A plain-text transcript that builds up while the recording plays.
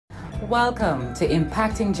Welcome to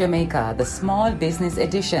Impacting Jamaica, the Small Business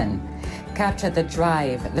Edition. Capture the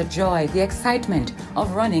drive, the joy, the excitement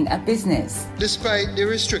of running a business. Despite the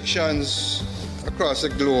restrictions across the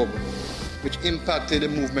globe, which impacted the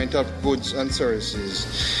movement of goods and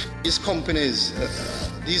services, these companies,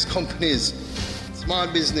 small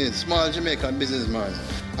business, small Jamaican businessmen,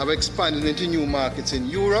 have expanded into new markets in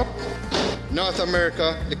Europe, North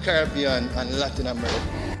America, the Caribbean, and Latin America.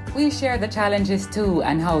 We share the challenges too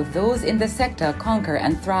and how those in the sector conquer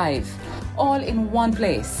and thrive, all in one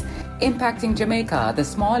place. Impacting Jamaica, the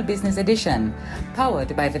Small Business Edition,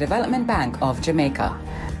 powered by the Development Bank of Jamaica,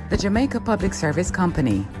 the Jamaica Public Service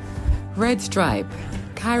Company, Red Stripe,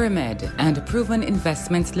 Kyramed, and Proven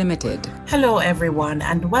Investments Limited. Hello everyone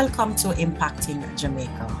and welcome to Impacting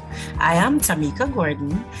Jamaica. I am Tamika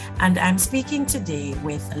Gordon and I'm speaking today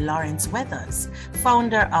with Lawrence Weathers,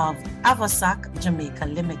 founder of Avosac Jamaica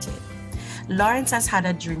Limited. Lawrence has had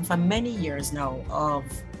a dream for many years now of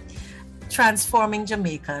transforming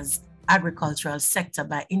Jamaica's agricultural sector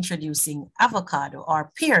by introducing avocado,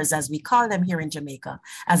 or pears as we call them here in Jamaica,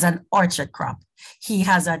 as an orchard crop. He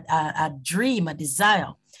has a dream, a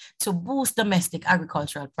desire to boost domestic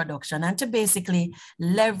agricultural production and to basically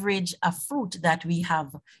leverage a fruit that we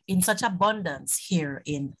have in such abundance here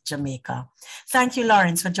in Jamaica. Thank you,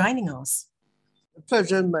 Lawrence, for joining us. A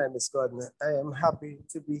pleasure in mine, Ms. Gardner. I am happy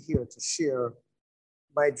to be here to share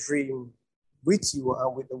my dream with you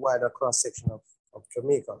and with the wider cross-section of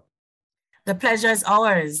Jamaica. The pleasure is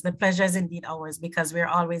ours. The pleasure is indeed ours because we're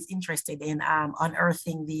always interested in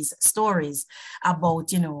unearthing these stories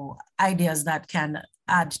about, ideas that can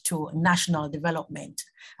add to national development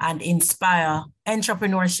and inspire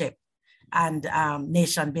entrepreneurship and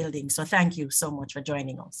nation building. So thank you so much for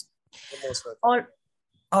joining us.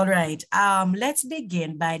 All right. Let's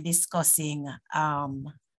begin by discussing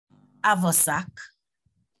Avosac,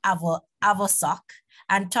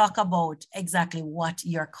 and talk about exactly what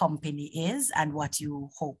your company is and what you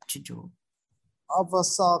hope to do.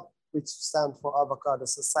 Avosac, which stands for Avocado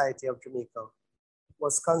Society of Jamaica,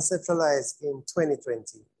 was conceptualized in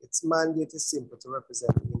 2020. Its mandate is simple: to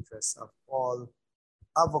represent the interests of all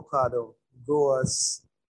avocado growers,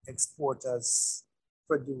 exporters,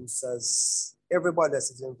 producers, everybody that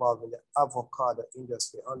is involved in the avocado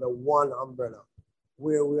industry under one umbrella,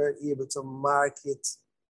 where we are able to market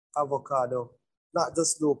avocado not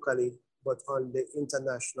just locally, but on the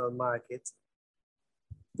international market,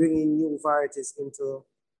 bringing new varieties into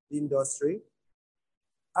the industry,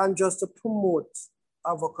 and just to promote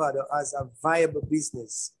avocado as a viable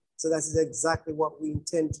business. So that is exactly what we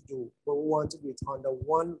intend to do, but we want to do it under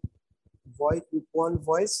one voice, with one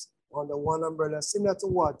voice, under one umbrella, similar to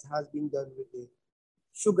what has been done with the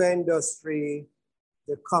sugar industry,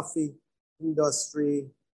 the coffee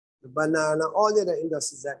industry, the banana, all the other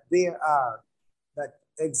industries that that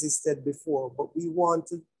existed before, but we want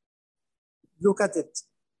to look at it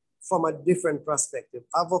from a different perspective.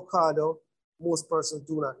 Avocado, most persons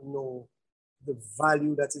do not know the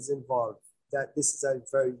value that is involved, that this is a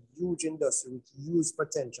very huge industry with huge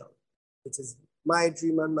potential. It is my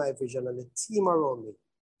dream and my vision and the team around me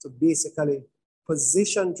to basically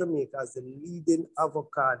position Jamaica as the leading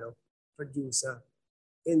avocado producer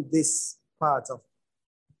in this part of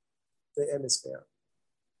the hemisphere.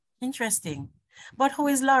 Interesting. But who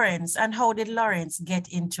is Lawrence and how did Lawrence get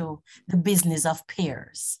into the business of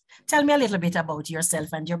pears? Tell me a little bit about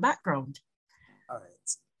yourself and your background. All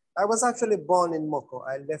right. I was actually born in Moko.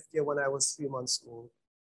 I left here when I was 3 months old.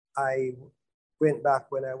 I went back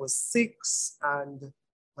when I was 6, and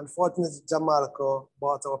unfortunately, Jamalco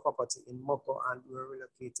bought our property in Moko and we were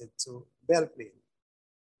relocated to Belplain.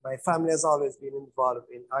 My family has always been involved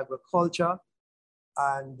in agriculture.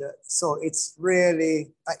 And so it's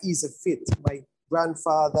really an easy fit. My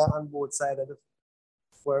grandfather on both sides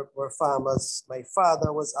were farmers. My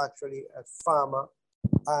father was actually a farmer.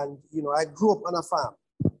 And, I grew up on a farm.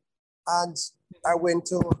 And I went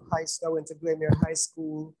to high school. I went to Glenmere High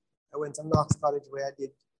School. I went to Knox College where I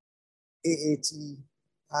did AAT.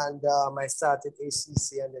 And I started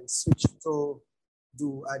ACC and then switched to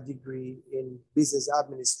do a degree in business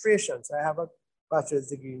administration. So I have a bachelor's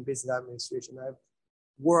degree in business administration.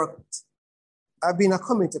 I've been a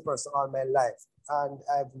community person all my life, and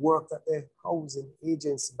I've worked at the housing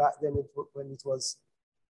agency back then when it was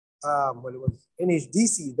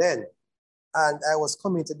NHDC then, and I was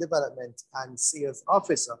community development and sales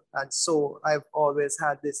officer. And so I've always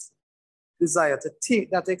had this desire to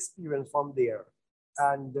take that experience from there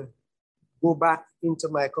and go back into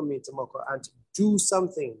my community and to do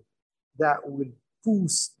something that would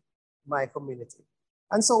boost my community.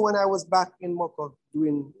 And so when I was back in Moko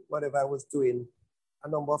doing whatever I was doing, a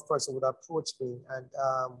number of persons would approach me, and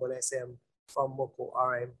when I say I'm from Moko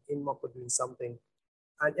or I'm in Moko doing something,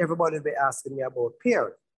 and everybody will be asking me about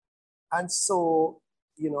pear. And so,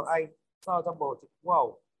 I thought about it.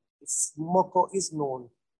 Wow, Moko is known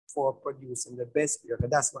for producing the best pear,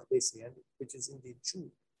 and that's what they say, and which is indeed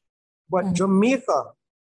true. But Jamaica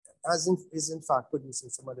is in fact producing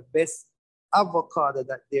some of the best avocado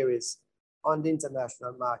that there is on the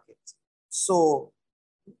international market. So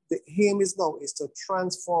the aim is now is to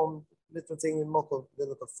transform little thing in Moko, the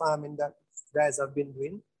little farming that guys have been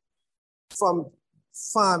doing, from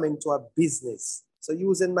farming to a business. So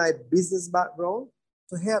using my business background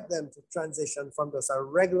to help them to transition from just a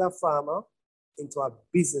regular farmer into a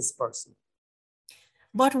business person.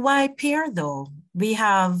 But why pear though? We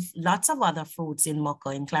have lots of other fruits in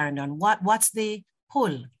Moko, in Clarendon. What's the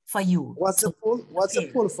pull for you? What's the pull? What's the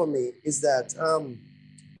pull for me is that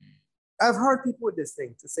I've heard people with this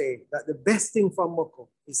thing to say that the best thing from Moko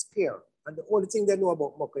is pear. And the only thing they know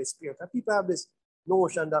about Moko is pear. And people have this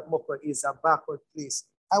notion that Moko is a backward place.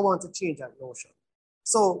 I want to change that notion.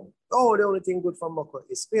 So, the only thing good from Moko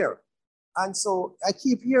is pear. And so I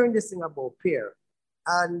keep hearing this thing about pear.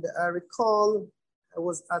 And I recall I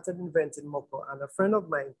was at an event in Moko, and a friend of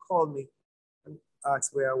mine called me and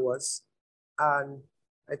asked where I was. And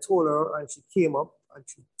I told her, and she came up and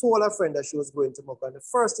she told her friend that she was going to Moko. And the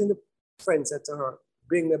first thing the friend said to her,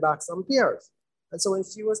 bring me back some pears. And so when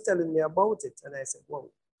she was telling me about it, and I said, well,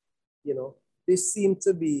 this seemed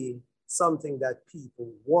to be something that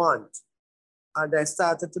people want. And I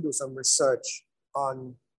started to do some research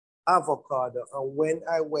on avocado. And when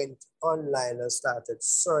I went online and started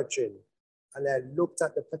searching, and I looked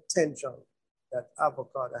at the potential that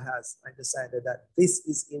avocado has, I decided that this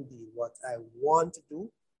is indeed what I want to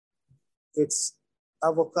do.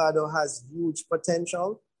 Avocado has huge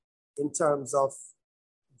potential in terms of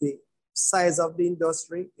the size of the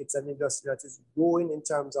industry. It's an industry that is growing in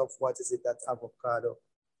terms of what is it that avocado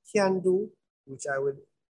can do, which I will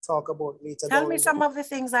talk about later. Tell me some of the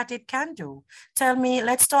things that it can do.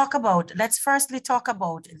 Let's firstly talk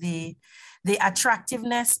about the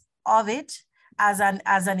attractiveness of it as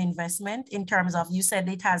an investment, in terms of, you said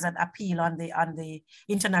it has an appeal on the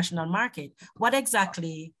international market. What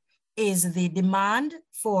exactly is the demand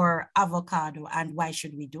for avocado, and why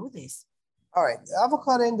should we do this? All right, the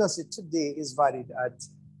avocado industry today is valued at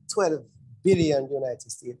 $12 billion United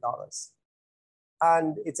States dollars.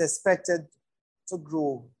 And it's expected to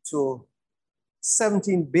grow to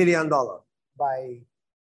 $17 billion by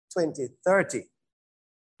 2030.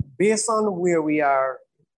 Based on where we are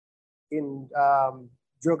in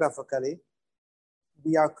geographically,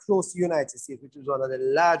 we are close to the United States, which is one of the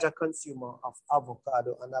larger consumers of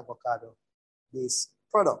avocado and avocado-based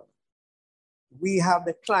product. We have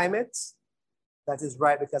the climate that is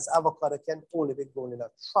right, because avocado can only be grown in a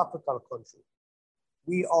tropical country.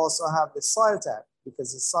 We also have the soil type,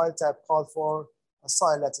 because the soil type called for a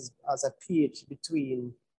soil that has a pH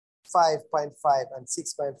between 5.5 and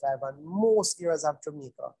 6.5, and most areas of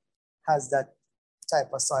Jamaica has that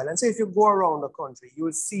type of soil. And so if you go around the country, you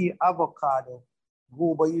will see avocado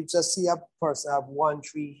grow, but you just see a person have one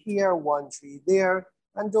tree here, one tree there,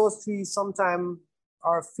 and those trees sometimes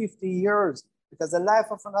are 50 years, because the life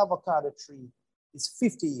of an avocado tree is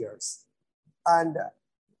 50 years. And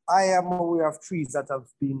I am aware of trees that have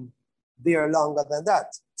been there longer than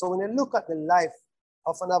that. So when you look at the life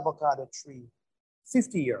of an avocado tree,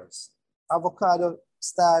 50 years. Avocado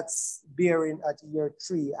starts bearing at year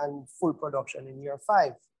 3 and full production in year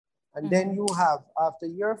 5. And then you have, after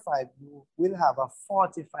year 5, you will have a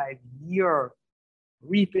 45-year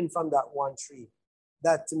reaping from that one tree.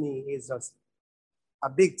 That to me is just a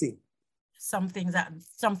big thing. Something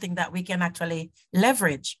that we can actually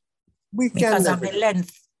leverage. Because of the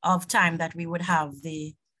length of time that we would have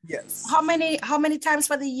the. Yes. How many times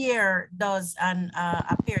for the year does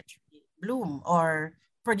a pear tree bloom or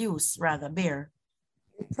produce, rather, bear?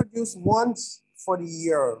 It produces once for the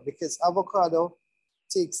year, because avocado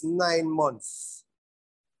takes 9 months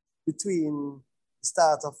between the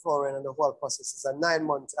start of flowering and the whole process. It's a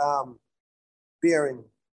 9-month bearing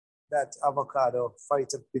that avocado for it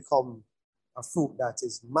to become a fruit that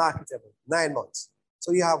is marketable. 9 months.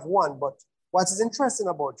 So you have one, but what is interesting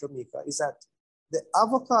about Jamaica is that the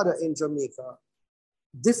avocado in Jamaica,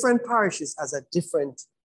 different parishes has a different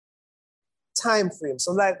time frame.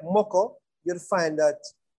 So like Moko, you'll find that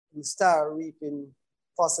you start reaping,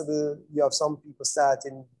 possible you have some people start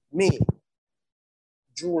in May,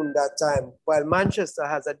 June, that time, while Manchester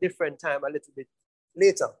has a different time, a little bit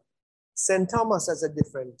later. St. Thomas has a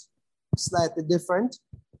slightly different,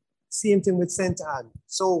 same thing with St. Anne.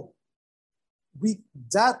 So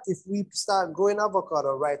if we start growing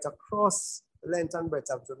avocado right across the length and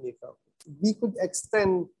breadth of Jamaica, we could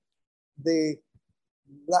extend the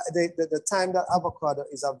time that avocado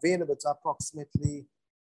is available to approximately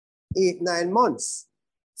 8-9 months.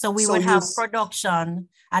 So we would have production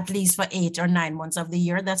at least for 8 or 9 months of the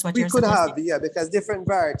year. That's what you're saying? We could have, yeah, because different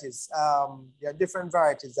varieties, there are different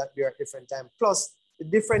varieties that bear at different time. Plus, the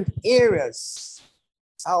different areas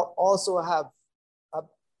also have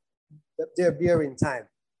their bearing time.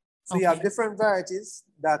 So you have different varieties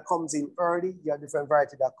that comes in early, you have different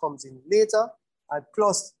variety that comes in later, and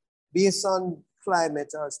plus, based on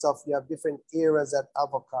climate or stuff, you have different areas that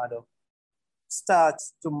avocado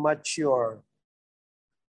starts to mature.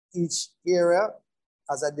 Each area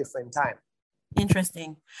has a different time.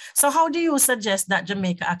 Interesting. So how do you suggest that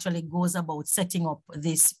Jamaica actually goes about setting up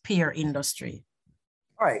this pear industry?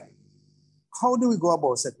 All right. How do we go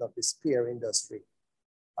about setting up this pear industry?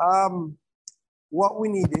 What we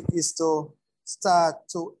need is to start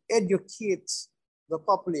to educate the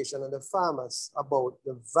population and the farmers about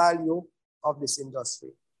the value of this industry.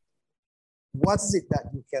 What is it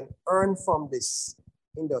that you can earn from this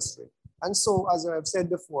industry? And so, as I've said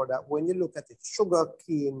before, that when you look at it, sugar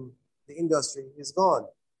cane, the industry is gone.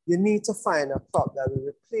 You need to find a crop that will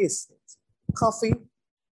replace it. Coffee,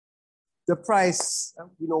 the price,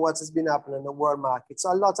 what has been happening in the world market.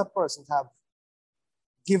 So a lot of persons have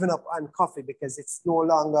given up on coffee because it's no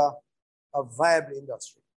longer a viable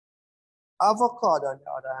industry. Avocado, on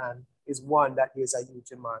the other hand, is one that there's a huge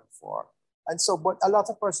demand for. And so, but a lot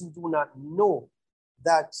of persons do not know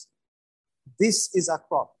that this is a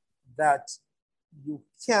crop that you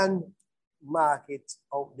can market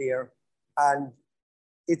out there, and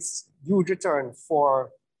it's huge return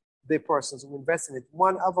for the persons who invest in it.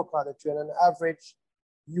 One avocado tree, on average,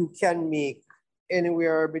 you can make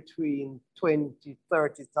anywhere between $20,000 to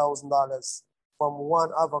 $30,000 from one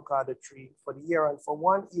avocado tree for the year, and for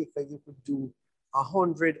 1 acre you could do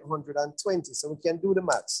 100, 120. So we can do the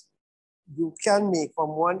maths. You can make from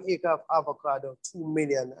 1 acre of avocado 2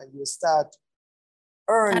 million, and you start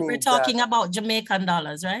earning. And we're talking about Jamaican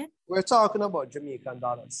dollars, right? We're talking about Jamaican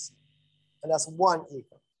dollars, and that's 1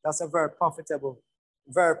 acre. That's a very profitable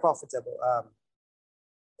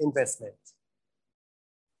investment.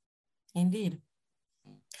 Indeed.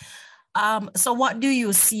 So what do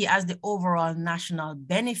you see as the overall national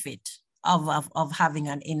benefit of having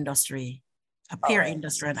an industry, a pear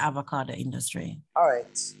industry, an avocado industry? All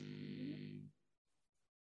right.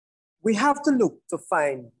 We have to look to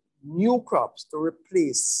find new crops to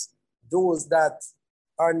replace those that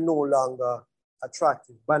are no longer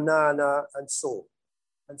attractive, banana and so.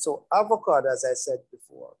 And so avocado, as I said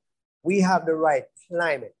before, we have the right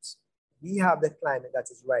climate. We have the climate that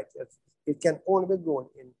is right. It can only be grown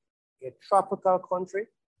in a tropical country,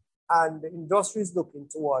 and the industry is looking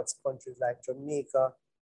towards countries like Jamaica,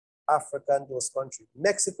 Africa, and those countries.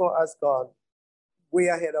 Mexico has gone way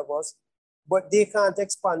ahead of us, but they can't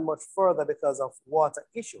expand much further because of water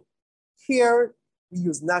issue. Here, we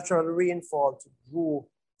use natural rainfall to grow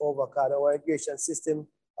avocado. Our irrigation system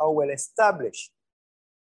are well established.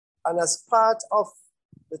 And as part of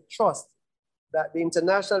the trust that the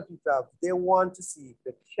international people have, they want to see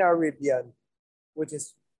the Caribbean, which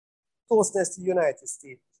is closeness to the United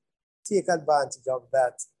States, take advantage of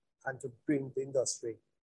that and to bring the industry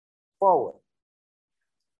forward.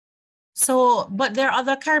 So, but there are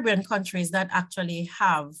other Caribbean countries that actually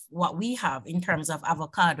have what we have in terms of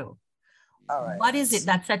avocado. All right. What is it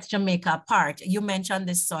that sets Jamaica apart? You mentioned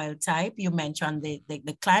the soil type, you mentioned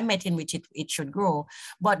the climate in which it should grow,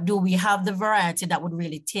 but do we have the variety that would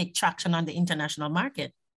really take traction on the international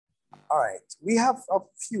market? All right, we have a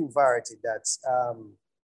few varieties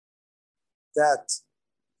that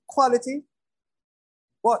quality,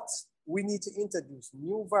 but we need to introduce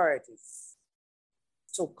new varieties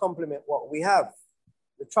to complement what we have.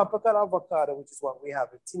 The tropical avocado, which is what we have,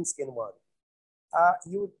 the thin skin one,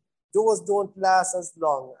 those don't last as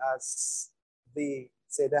long as the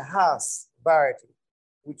Haas variety,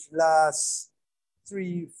 which lasts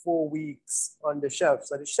 3-4 weeks on the shelf.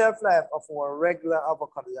 So the shelf life of our regular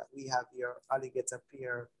avocado that we have here, alligator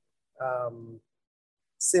pear,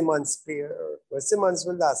 Simmons pear, well, Simmons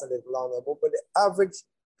will last a little longer, but the average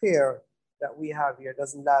pear that we have here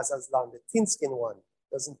doesn't last as long. The thin skin one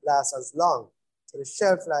doesn't last as long. So the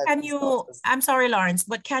shelf life I'm sorry, Lawrence,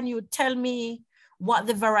 but can you tell me what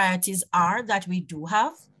the varieties are that we do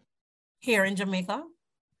have here in Jamaica?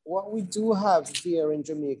 What we do have here in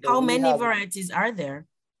Jamaica. How many varieties are there?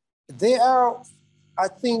 There are, I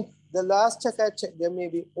think the last check I checked, there may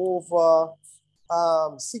be over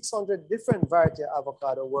 600 different variety of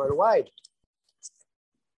avocado worldwide.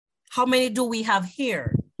 How many do we have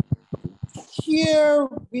here? Here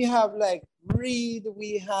we have like Reed,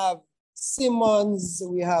 we have Simmons,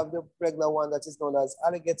 we have the regular one that is known as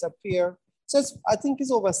alligator pear. So I think it's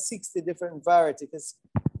over 60 different varieties.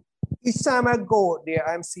 Each time I go there,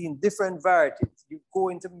 I'm seeing different varieties. You go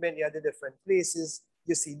into many of the different places,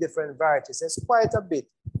 you see different varieties. There's quite a bit.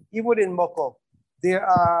 Even in Moko, there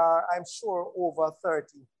are, I'm sure, over 30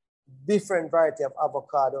 different varieties of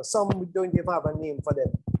avocado. Some we don't even have a name for them.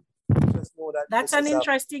 Just know that that's an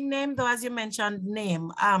interesting name, though, as you mentioned,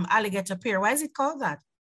 alligator pear. Why is it called that?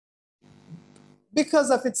 Because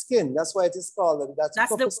of its skin. That's why it is called. That's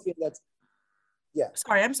the skin that, yeah.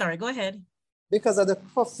 Sorry, I'm sorry. Go ahead. Because of the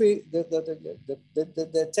puffy,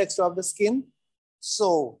 the texture of the skin.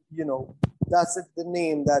 So, you know, that's the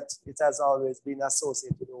name that it has always been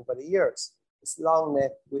associated over the years. It's long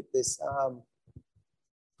neck with this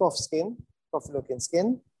puffy looking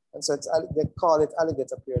skin. And so they call it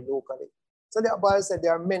alligator pear locally. So but I said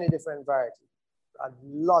there are many different varieties, a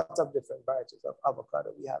lot of different varieties of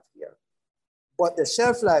avocado we have here. But the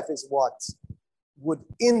shelf life is what would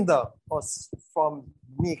hinder us from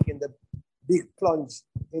making the big plunge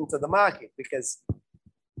into the market, because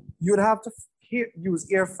you'd have to use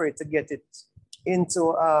air freight to get it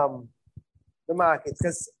into the market,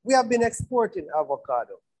 because we have been exporting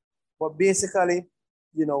avocado, but basically,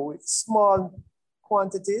 you know, with small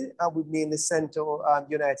quantity, and we mainly send to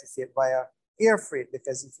United States via air freight,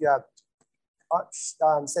 because if you have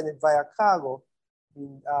send it via cargo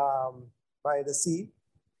by the sea,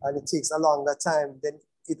 and it takes a longer time, then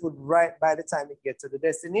it would by the time it gets to the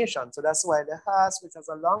destination. So that's why the Hass, which has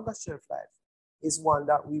a longer shelf life, is one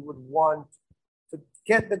that we would want to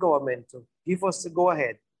get the government to give us the go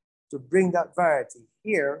ahead to bring that variety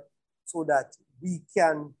here, so that we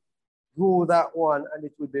can grow that one and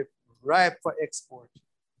it would be ripe for export.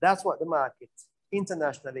 That's what the market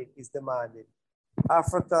internationally is demanding.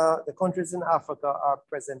 Africa, the countries in Africa are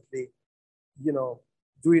presently, you know,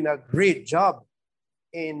 doing a great job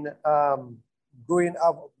in growing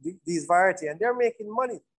up these variety, and they're making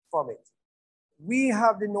money from it. We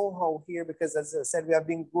have the know-how here because, as I said, we have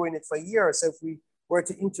been growing it for years. So if we were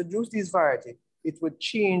to introduce this variety, it would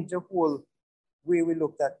change the whole way we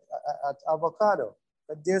looked at avocado.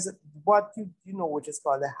 But there's what you know, which is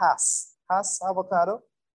called the Hass avocado,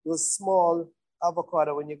 those small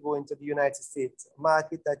avocado when you go into the United States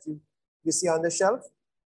market that you see on the shelf.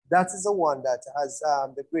 That is the one that has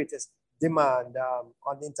the greatest demand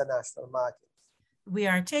on the international market. We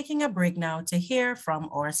are taking a break now to hear from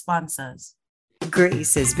our sponsors.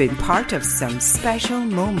 Grace has been part of some special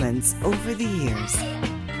moments over the years,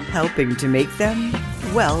 helping to make them,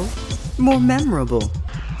 well, more memorable,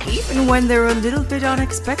 even when they're a little bit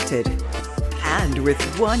unexpected. And with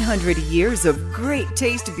 100 years of great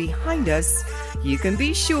taste behind us, you can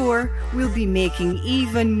be sure we'll be making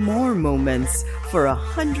even more moments for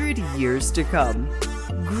 100 years to come.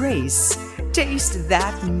 Grace, taste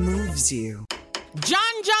that moves you. John,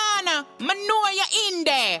 me know you in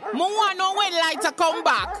there. Me want know when lights come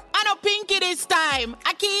back. I know Pinky this time.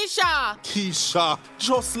 Keisha,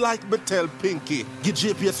 just like me tell Pinky, give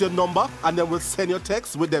JPS your number and then we'll send your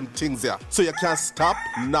text with them things here. So you can't stop,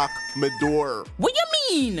 knock me door. What you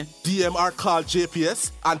mean? DMR call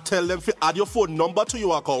JPS and tell them to add your phone number to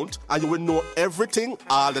your account and you will know everything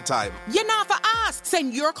all the time. You never ask.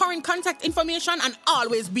 Send your current contact information and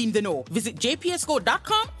always be in the know. Visit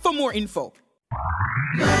jpsco.com for more info.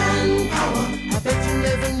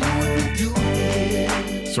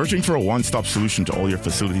 Searching for a one-stop solution to all your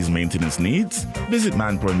facilities maintenance needs? Visit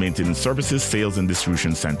Manpower Maintenance Services Sales and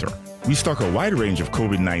Distribution Center. We stock a wide range of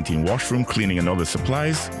COVID-19 washroom cleaning and other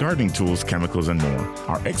supplies, gardening tools, chemicals, and more.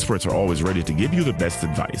 Our experts are always ready to give you the best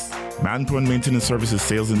advice. Manpower Maintenance Services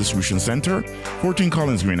Sales and Distribution Center, 14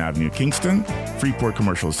 Collins Green Avenue, Kingston, Freeport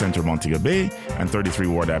Commercial Center, Montego Bay, and 33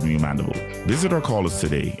 Ward Avenue, Mandeville. Visit or call us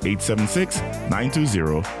today,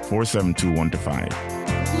 876-920-47215.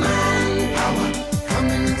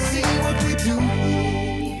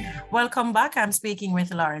 Welcome back. I'm speaking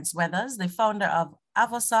with Lawrence Weathers, the founder of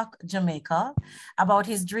Avosac Jamaica, about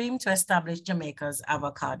his dream to establish Jamaica's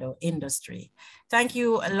avocado industry. Thank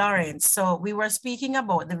you, Lawrence. So we were speaking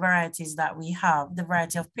about the varieties that we have, the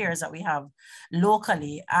variety of pears that we have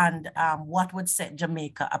locally, and what would set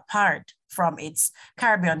Jamaica apart from its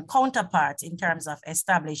Caribbean counterparts in terms of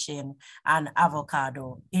establishing an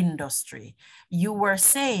avocado industry. You were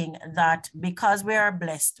saying that because we are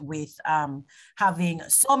blessed with having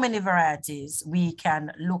so many varieties, we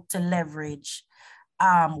can look to leverage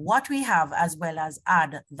what we have, as well as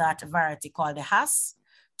add that variety called the Hass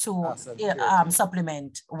to Awesome.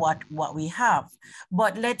 supplement what we have.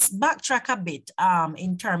 But let's backtrack a bit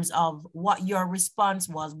in terms of what your response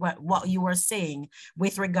was, what you were saying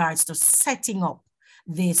with regards to setting up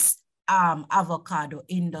this avocado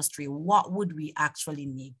industry. What would we actually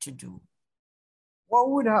need to do? What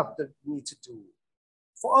we would have to need to do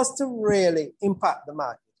for us to really impact the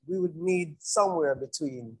market, we would need somewhere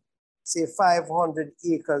between, say, 500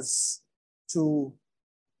 acres to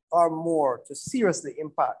or more to seriously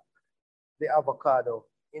impact the avocado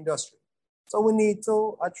industry. So we need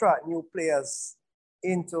to attract new players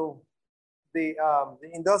into the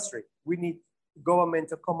industry. We need government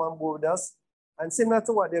to come on board with us. And similar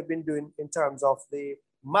to what they've been doing in terms of the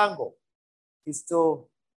mango, is to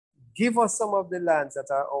give us some of the lands that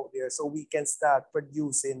are out there so we can start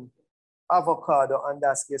producing avocado on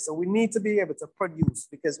that scale. So we need to be able to produce,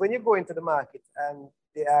 because when you go into the market and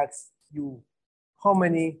they ask you how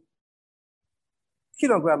many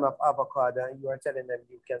kilogram of avocado, and you are telling them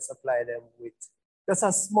you can supply them with just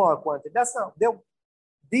a small quantity. That's not,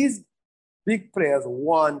 these big players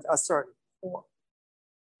want a certain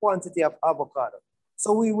quantity of avocado.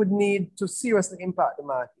 So we would need to seriously impact the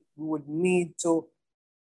market. We would need to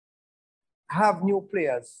have new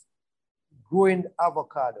players growing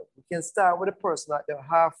avocado. We can start with a person at the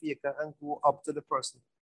half acre and go up to the person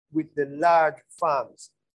with the large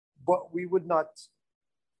farms. But we would not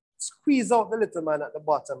squeeze out the little man at the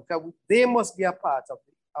bottom, because they must be a part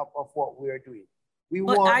of what we are doing.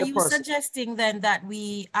 But are you suggesting then that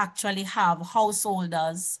we actually have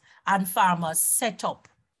householders and farmers set up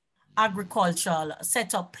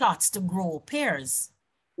plots to grow pears?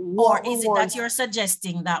 Or is it that you're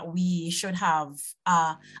suggesting that we should have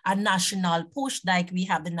a national push, like we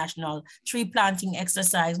have the national tree planting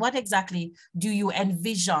exercise? What exactly do you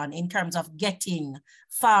envision in terms of getting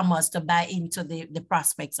farmers to buy into the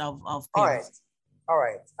prospects of pears? All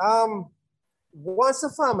right. Once the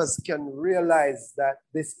farmers can realize that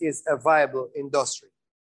this is a viable industry,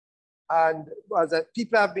 and as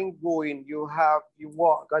people have been going, you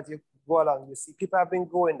walk, as you go along, you see people have been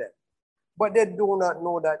going there. But they do not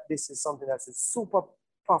know that this is something that is super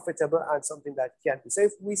profitable and something that can be. So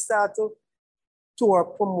if we start to tour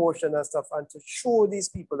promotion and stuff and to show these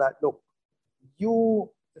people that, look, you,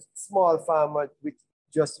 small farmer with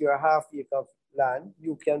just your half acre of land,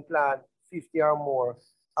 you can plant 50 or more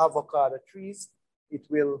avocado trees. It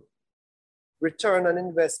will return on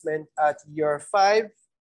investment at year 5,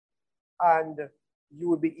 and you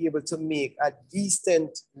will be able to make a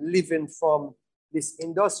decent living from this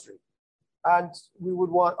industry. And we would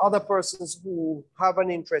want other persons who have an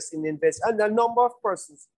interest in investing, and a number of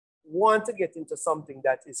persons want to get into something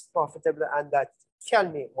that is profitable and that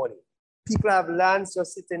can make money. People have lands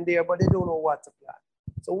just sitting there, but they don't know what to plant.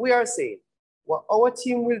 So we are saying what our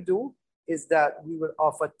team will do is that we will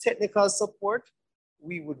offer technical support.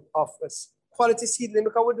 We would offer quality seedling,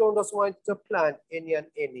 because we don't just want to plant any and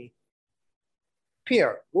any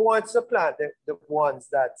pear. We want to plant the ones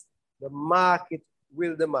that the market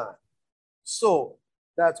will demand. So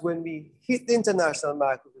that when we hit the international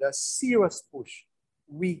market with a serious push,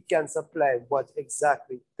 we can supply what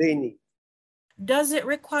exactly they need. Does it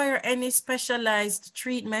require any specialized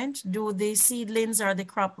treatment? Do the seedlings or the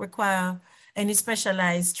crop require any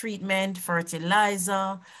specialized treatment,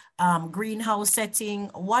 fertilizer, greenhouse setting?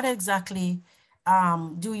 What exactly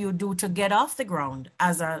do you do to get off the ground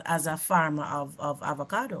as a farmer of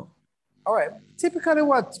avocado? All right. Typically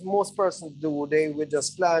what most persons do, they would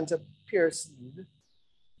just plant a pear seed,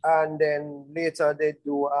 and then later they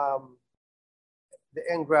do the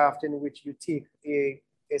engraft, in which you take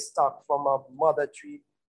a stock from a mother tree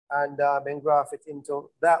and engraft it into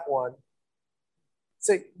that one.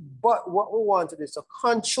 So, but what we want to do is to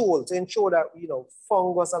control, to ensure that,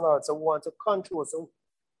 fungus and all, so we want to control. So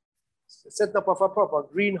setting up of a proper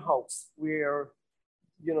greenhouse where,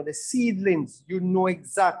 the seedlings,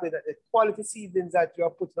 exactly that the quality seedlings that you are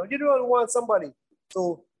putting out. You don't want somebody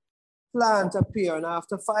to plant a pear, and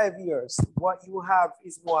after 5 years, what you have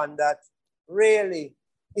is one that really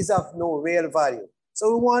is of no real value.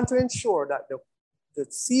 So we want to ensure that the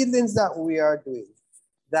seedlings that we are doing,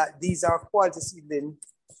 that these are quality seedlings.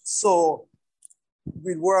 So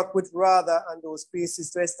we'll work with Rather and those places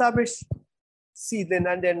to establish seedling,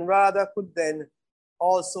 and then Rather could then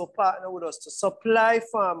also partner with us to supply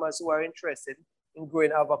farmers who are interested in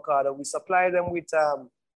growing avocado. We supply them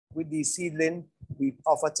with these seedling. We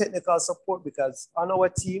offer technical support, because on our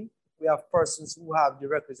team, we have persons who have the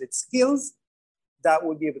requisite skills that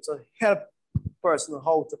will be able to help person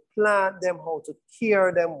how to plant them, how to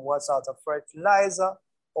care them, what sort of fertilizer,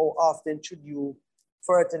 how often should you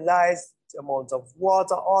fertilize, amount of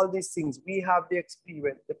water, all these things. We have the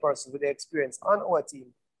experience, the person with the experience on our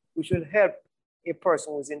team, which will help a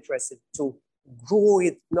person who's interested to grow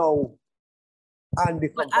it now and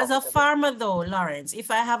become But as a profitable. farmer though, Lawrence,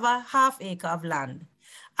 if I have a half acre of land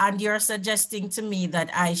and you're suggesting to me that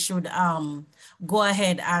I should go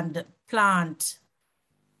ahead and plant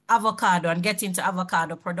avocado and get into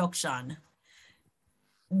avocado production,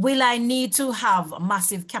 will I need to have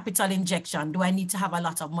massive capital injection? Do I need to have a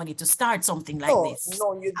lot of money to start something like this?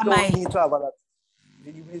 No, you don't need to have a lot.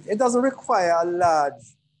 It doesn't require a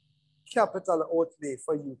large capital outlay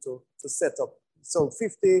for you to set up. So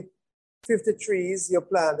 50 trees, you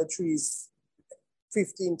plant the trees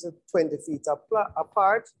 15 to 20 feet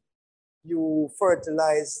apart. You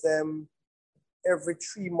fertilize them every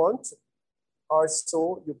 3 months or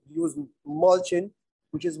so. You use mulching,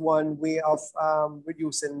 which is one way of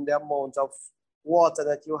reducing the amount of water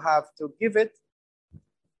that you have to give it.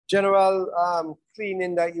 General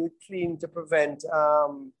cleaning that you clean to prevent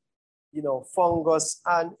fungus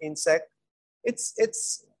and insect.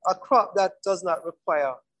 It's a crop that does not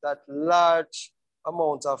require that large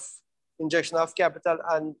amount of injection of capital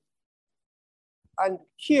and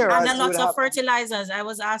care. And a lot of fertilizers. I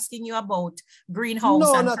was asking you about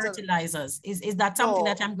greenhouse and fertilizers. Is that something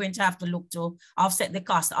that I'm going to have to look to offset the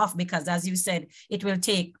cost of? Because as you said, it will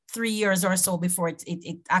take 3 years or so before it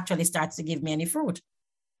actually starts to give me any fruit.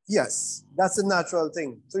 Yes, that's a natural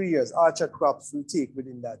thing. 3 years, orchard crops will take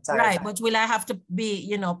within that time. Right, but will I have to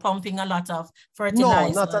be, pumping a lot of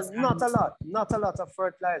fertilizers? No, not a lot of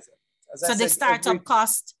fertilizer. So the startup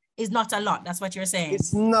cost is not a lot. That's what you're saying.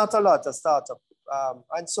 It's not a lot of startup.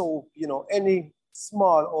 And so, any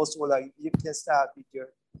small household, you can start with your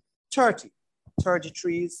 30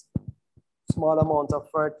 trees, small amount of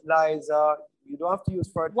fertilizer. You don't have to use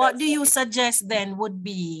fertilizer. What do you suggest then would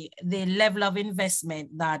be the level of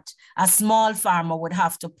investment that a small farmer would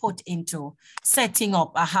have to put into setting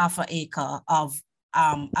up a half an acre of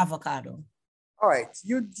avocado? All right,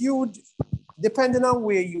 you depending on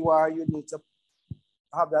where you are, you need to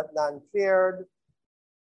have that land cleared.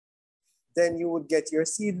 Then you would get your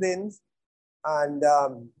seedlings, and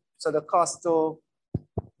so the cost to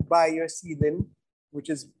buy your seedling, which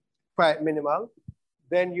is quite minimal.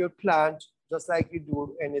 Then you plant just like you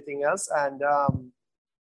do anything else, and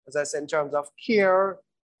as I said, in terms of care,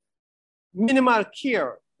 minimal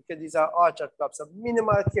care, because these are orchard crops, so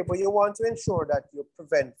minimal care, but you want to ensure that you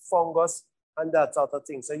prevent fungus and that sort of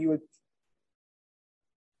thing. So you would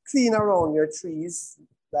clean around your trees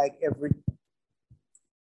like every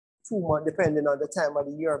 2 months, depending on the time of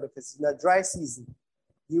the year, because in a dry season,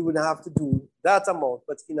 you wouldn't have to do that amount,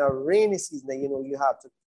 but in a rainy season, you have to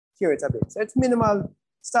care it a bit. So it's minimal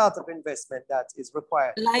startup investment that is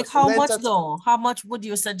required. Like how much though? How much would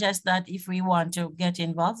you suggest that if we want to get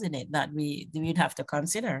involved in it, that we'd have to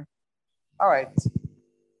consider? All right.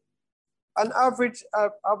 An average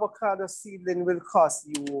avocado seedling will cost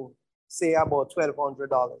you, say, about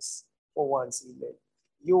 $1,200 for one seedling.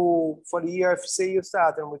 For the year, if say you're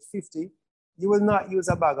starting with 50, you will not use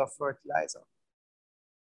a bag of fertilizer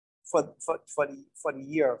for the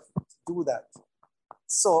year to do that.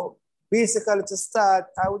 So basically, to start,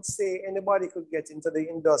 I would say anybody could get into the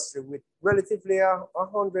industry with relatively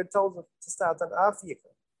 $100,000 to start an half acre.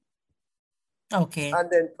 Okay.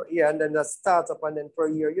 And then the startup, and then per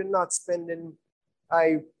year, you're not spending,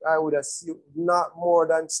 I would assume, not more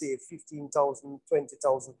than say $15,000,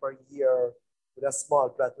 $20,000 per year with a small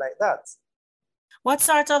plant like that. What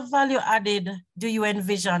sort of value added do you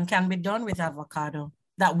envision can be done with avocado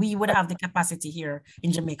that we would have the capacity here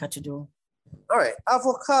in Jamaica to do? All right,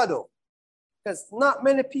 avocado. Because not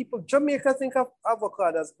many people, Jamaica think of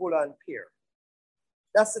avocado as bull and pear.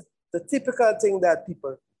 That's the typical thing that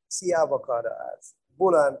people see avocado as,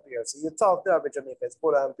 bull and pear. So you talk to average Jamaica, it's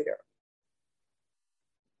bull and pear.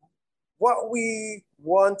 What we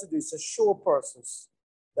want to do is to show persons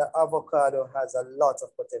that avocado has a lot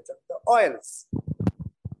of potential. The oils.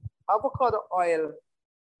 Avocado oil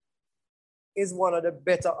is one of the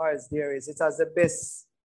better oils there is. It has the best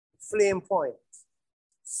flame point.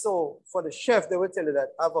 So for the chef, they will tell you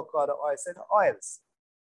that avocado oils.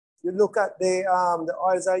 You look at the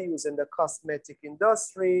oils are used in the cosmetic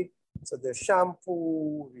industry. So the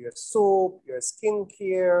shampoo, your soap, your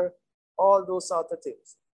skincare, all those sort of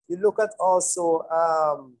things. You look at also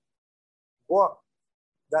guac,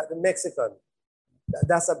 that the Mexican,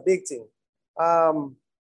 that's a big thing.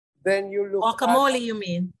 Then you look guacamole, at, you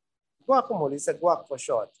mean? Guacamole, it's a guac for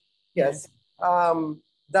short. Yes.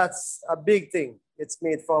 That's a big thing. It's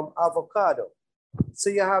made from avocado. So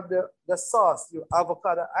you have the sauce, your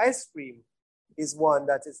avocado ice cream is one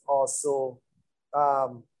that is also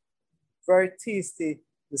very tasty,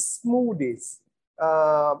 the smoothies,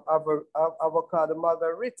 avocado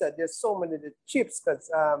margarita. There's so many the chips that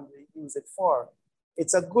they use it for.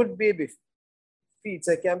 It's a good baby feed,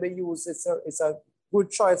 so it can be used. It's a good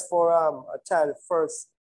choice for a child first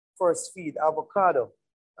feed avocado.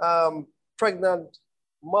 Pregnant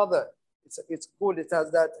mother, it's good. It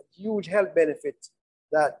has that huge health benefit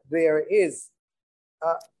that there is.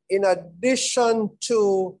 In addition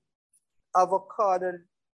to avocado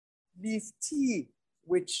leaf tea,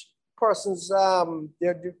 which persons,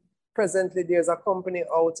 presently there's a company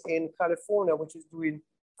out in California which is doing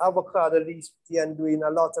avocado leaf tea and doing a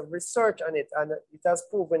lot of research on it. And it has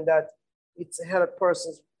proven that it's helped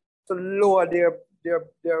persons to lower their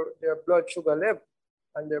blood sugar level.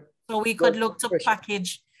 And so we could look to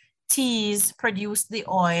package teas, produce the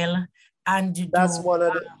oil, and do that's one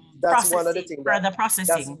of the things. Further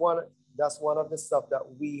processing. That's one of the stuff that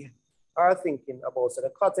we are thinking about. So the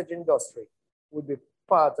cottage industry would be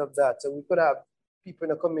part of that. So we could have people in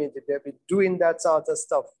the community that be doing that sort of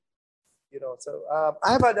stuff. So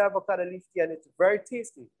I've had avocado leaf tea and it's very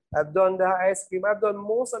tasty. I've done the ice cream. I've done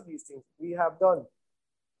most of these things we have done.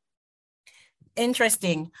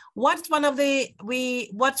 Interesting. What's one of the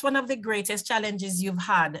greatest challenges you've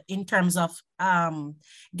had in terms of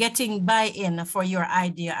getting buy-in for your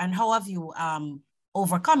idea, and how have you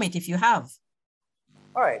overcome it if you have?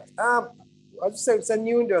 All right. I'll say it's a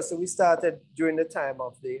new industry. We started during the time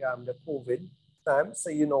of the COVID time. So,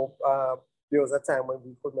 there was a time when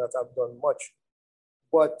we could not have done much.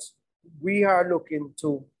 But we are looking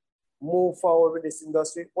to move forward with this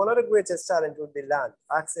industry. One of the greatest challenges would be land.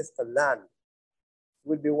 Access to land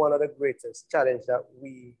would be one of the greatest challenges that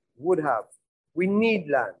we would have. We need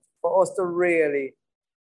land. For us to really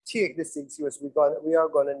take this thing serious, we are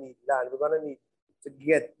going to need land. We're going to need to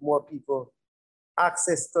get more people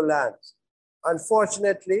access to land.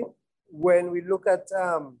 Unfortunately, when we look at,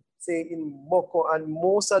 say, in Moko and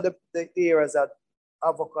most of the areas that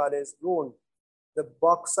avocado is grown, the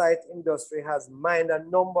bauxite industry has mined a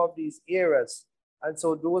number of these areas. And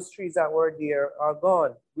so those trees that were there are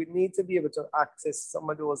gone. We need to be able to access some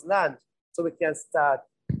of those lands so we can start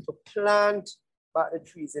to plant back the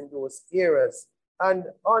trees in those areas. And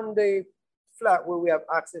on the flat where we have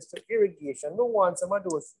access to irrigation, we want some of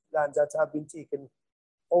those lands that have been taken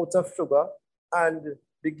out of sugar and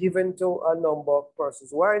be given to a number of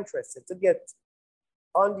persons who are interested to get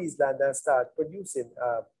on these lands and start producing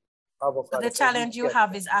avocado. So the challenge you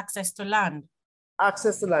have is access to land.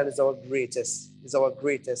 Access to land is our greatest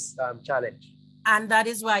challenge. And that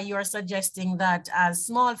is why you are suggesting that as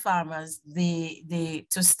small farmers,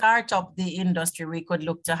 to start up the industry, we could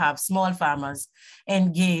look to have small farmers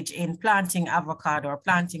engage in planting avocado or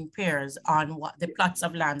planting pears on the plots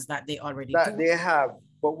of lands that they already do. They have,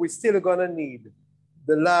 but we're still gonna need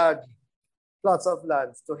the large plots of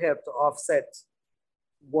lands to help to offset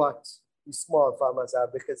what the small farmers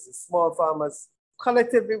have, because the small farmers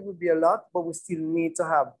collectively would be a lot, but we still need to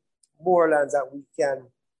have more lands that we can,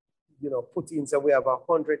 put in. So we have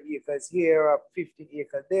 100 acres here, or 50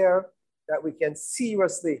 acres there, that we can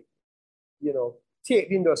seriously, take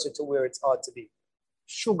the industry to where it ought to be.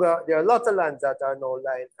 Sugar, there are a lot of lands that are now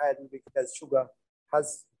lying idle because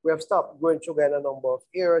we have stopped growing sugar in a number of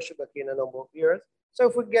areas, sugarcane in a number of areas. So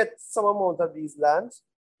if we get some amount of these lands,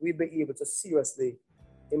 we'll be able to seriously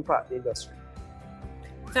impact the industry.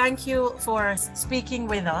 Thank you for speaking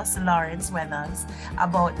with us, Lawrence Weathers,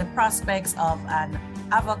 about the prospects of an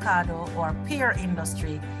avocado or pear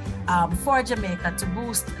industry for Jamaica to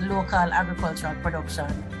boost local agricultural production.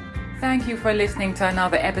 Thank you for listening to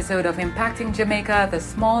another episode of Impacting Jamaica, the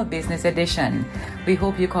Small Business Edition. We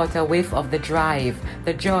hope you caught a whiff of the drive,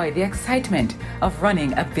 the joy, the excitement of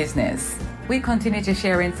running a business. We continue to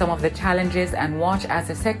share in some of the challenges and watch as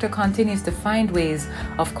the sector continues to find ways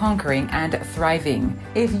of conquering and thriving.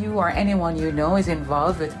 If you or anyone you know is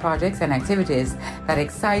involved with projects and activities that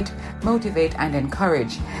excite, motivate, and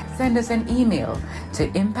encourage, send us an email to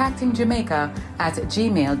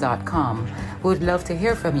impactingjamaica@gmail.com. We'd love to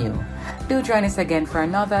hear from you. Do join us again for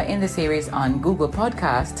another in the series on Google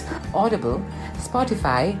Podcast, Audible,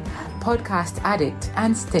 Spotify, Podcast Addict,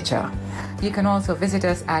 and Stitcher. You can also visit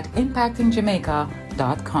us at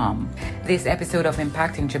impactingjamaica.com. This episode of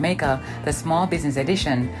Impacting Jamaica, the Small Business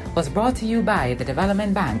Edition, was brought to you by the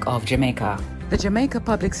Development Bank of Jamaica, the Jamaica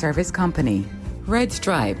Public Service Company, Red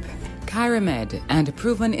Stripe, Kyramed, and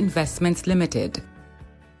Proven Investments Limited.